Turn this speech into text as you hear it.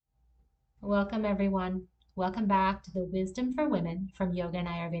Welcome, everyone. Welcome back to the Wisdom for Women from Yoga and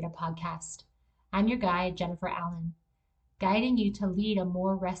Ayurveda podcast. I'm your guide, Jennifer Allen, guiding you to lead a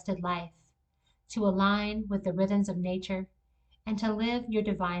more rested life, to align with the rhythms of nature, and to live your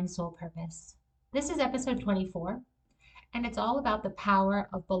divine soul purpose. This is episode 24, and it's all about the power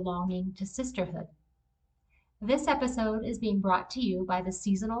of belonging to sisterhood. This episode is being brought to you by the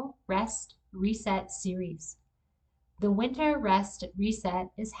Seasonal Rest Reset series. The Winter Rest Reset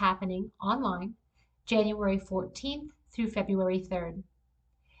is happening online January 14th through February 3rd.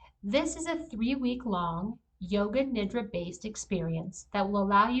 This is a 3-week long yoga nidra based experience that will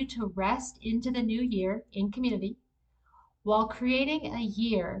allow you to rest into the new year in community while creating a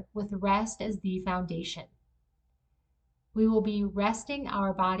year with rest as the foundation. We will be resting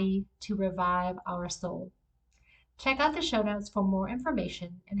our body to revive our soul. Check out the show notes for more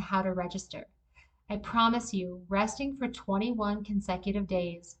information and how to register. I promise you, resting for 21 consecutive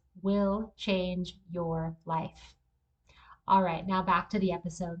days will change your life. All right, now back to the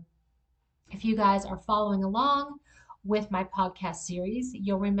episode. If you guys are following along with my podcast series,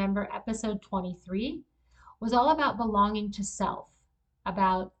 you'll remember episode 23 was all about belonging to self,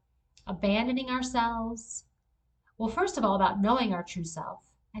 about abandoning ourselves. Well, first of all, about knowing our true self,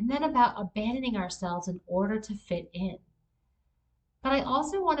 and then about abandoning ourselves in order to fit in. But I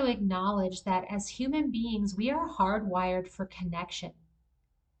also want to acknowledge that as human beings, we are hardwired for connection.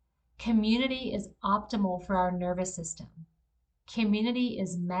 Community is optimal for our nervous system. Community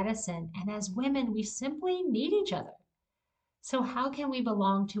is medicine, and as women, we simply need each other. So, how can we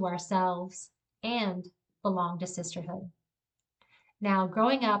belong to ourselves and belong to sisterhood? Now,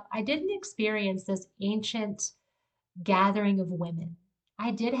 growing up, I didn't experience this ancient gathering of women. I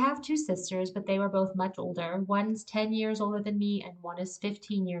did have two sisters, but they were both much older. One's 10 years older than me, and one is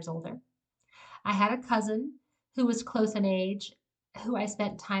 15 years older. I had a cousin who was close in age, who I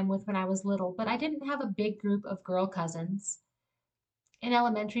spent time with when I was little, but I didn't have a big group of girl cousins. In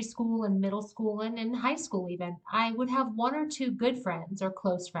elementary school and middle school and in high school, even, I would have one or two good friends or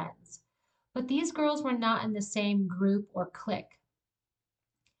close friends. But these girls were not in the same group or clique.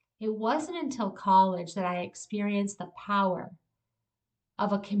 It wasn't until college that I experienced the power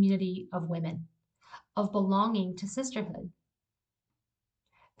of a community of women, of belonging to sisterhood.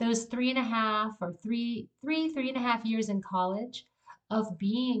 Those 3.5 in college of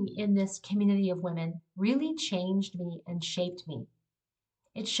being in this community of women really changed me and shaped me.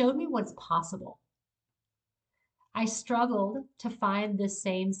 It showed me what's possible. I struggled to find this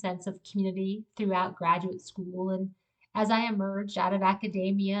same sense of community throughout graduate school, and as I emerged out of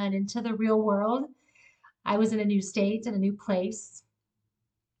academia and into the real world, I was in a new state and a new place.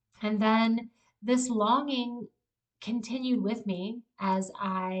 And then this longing continued with me as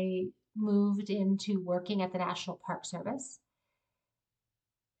I moved into working at the National Park Service.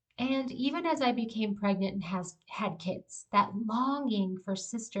 And even as I became pregnant and had kids, that longing for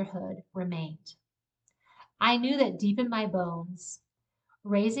sisterhood remained. I knew that deep in my bones,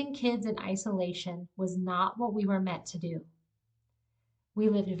 raising kids in isolation was not what we were meant to do. We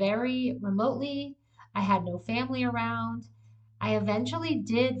lived very remotely. I had no family around. I eventually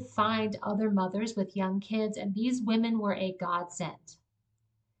did find other mothers with young kids, and these women were a godsend.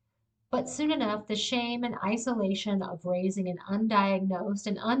 But soon enough, the shame and isolation of raising an undiagnosed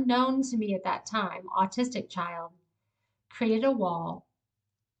and unknown to me at that time autistic child created a wall,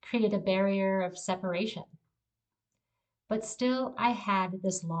 created a barrier of separation. But still, I had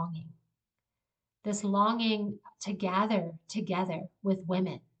this longing to gather together with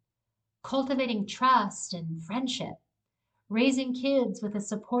women, cultivating trust and friendship, raising kids with the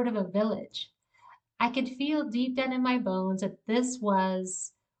support of a village. I could feel deep down in my bones that this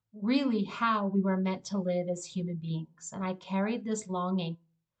was really how we were meant to live as human beings. And I carried this longing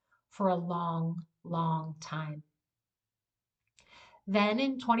for a long, long time. Then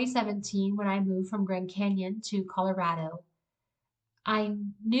in 2017, when I moved from Grand Canyon to Colorado, I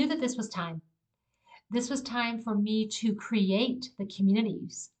knew that this was time. This was time for me to create the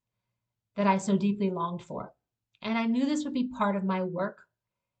communities that I so deeply longed for. And I knew this would be part of my work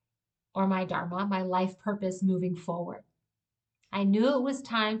or my dharma, my life purpose moving forward. I knew it was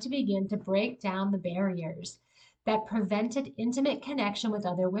time to begin to break down the barriers that prevented intimate connection with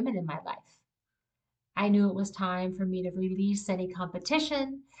other women in my life. I knew it was time for me to release any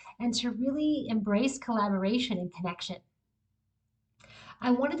competition and to really embrace collaboration and connection. I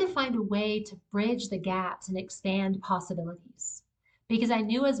wanted to find a way to bridge the gaps and expand possibilities because I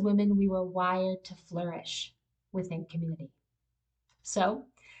knew as women we were wired to flourish within community. So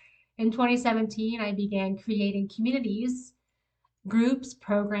in 2017, I began creating communities, groups,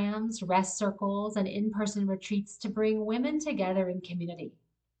 programs, rest circles, and in person retreats to bring women together in community.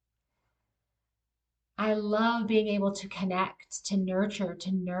 I love being able to connect, to nurture,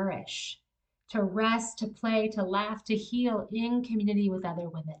 to nourish, to rest, to play, to laugh, to heal in community with other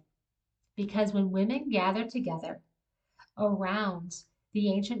women. Because when women gather together around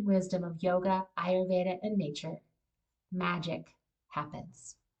the ancient wisdom of yoga, Ayurveda, and nature, magic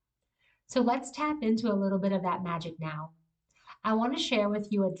happens. So let's tap into a little bit of that magic now. I want to share with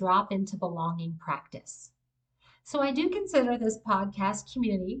you a drop into belonging practice. So I do consider this podcast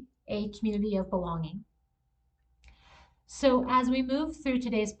community a community of belonging. So as we move through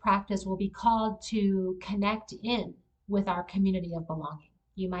today's practice, we'll be called to connect in with our community of belonging.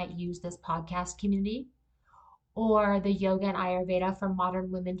 You might use this podcast community or the Yoga and Ayurveda for Modern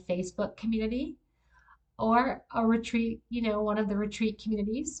Women Facebook community, or a retreat, one of the retreat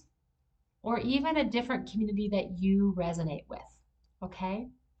communities, or even a different community that you resonate with. Okay?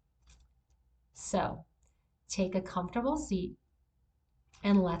 So take a comfortable seat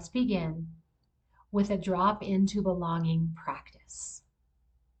and let's begin with a drop into belonging practice.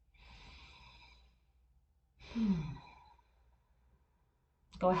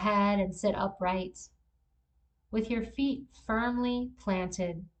 Go ahead and sit upright with your feet firmly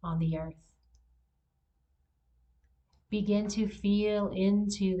planted on the earth. Begin to feel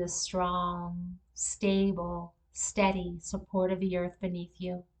into the strong, stable, steady support of the earth beneath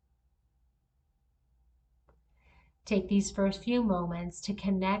you. Take these first few moments to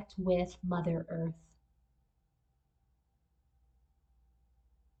connect with Mother Earth.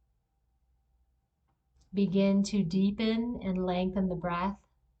 Begin to deepen and lengthen the breath,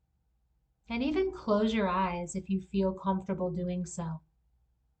 and even close your eyes if you feel comfortable doing so.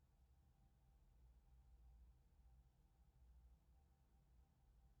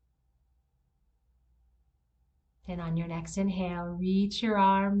 And on your next inhale, reach your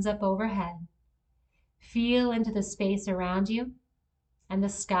arms up overhead. Feel into the space around you and the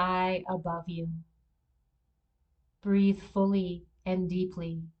sky above you. Breathe fully and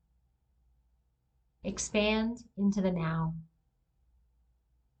deeply. Expand into the now.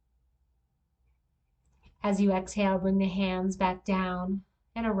 As you exhale, bring the hands back down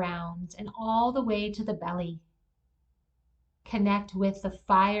and around and all the way to the belly. Connect with the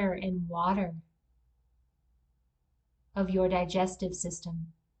fire and water of your digestive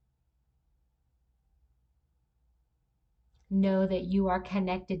system. Know that you are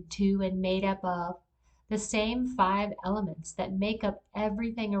connected to and made up of the same 5 elements that make up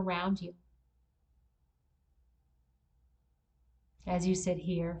everything around you. As you sit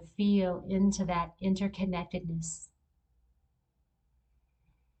here, feel into that interconnectedness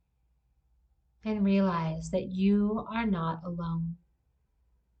and realize that you are not alone.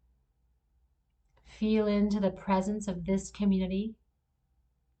 Feel into the presence of this community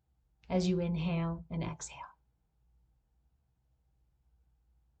as you inhale and exhale.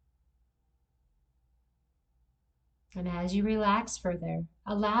 And as you relax further,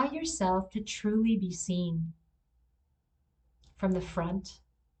 allow yourself to truly be seen from the front,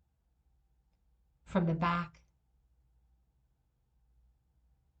 from the back,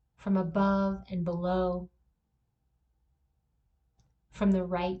 from above and below, from the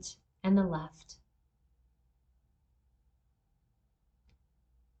right and the left.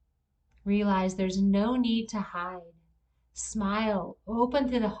 Realize there's no need to hide. Smile,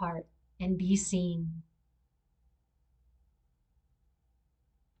 open to the heart, and be seen.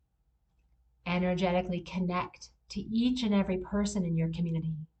 Energetically connect to each and every person in your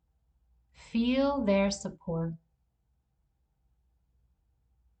community. Feel their support.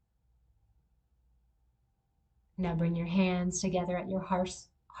 Now bring your hands together at your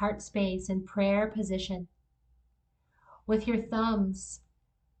heart space in prayer position, with your thumbs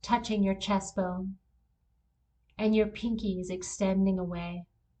touching your chest bone and your pinkies extending away.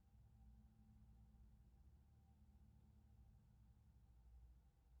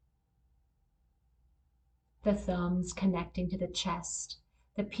 The thumbs connecting to the chest,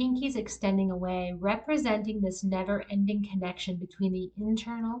 the pinkies extending away, representing this never-ending connection between the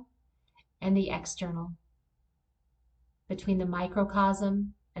internal and the external, between the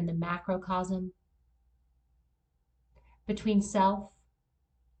microcosm and the macrocosm, between self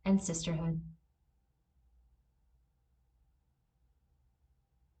and sisterhood.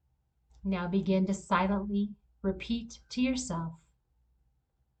 Now begin to silently repeat to yourself,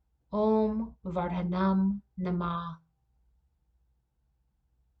 Om Vardhanam Namah.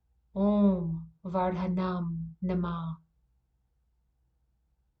 Om Vardhanam Namah.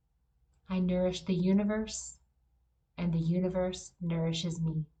 I nourish the universe, and the universe nourishes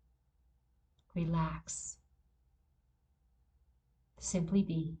me. Relax. Simply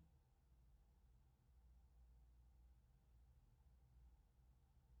be.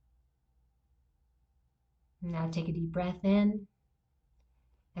 Now take a deep breath in,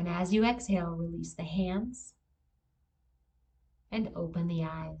 and as you exhale, release the hands and open the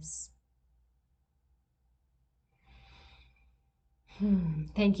eyes.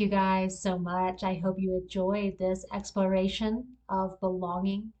 Thank you guys so much. I hope you enjoyed this exploration of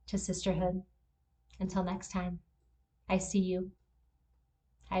belonging to sisterhood. Until next time, I see you,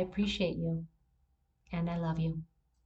 I appreciate you, and I love you.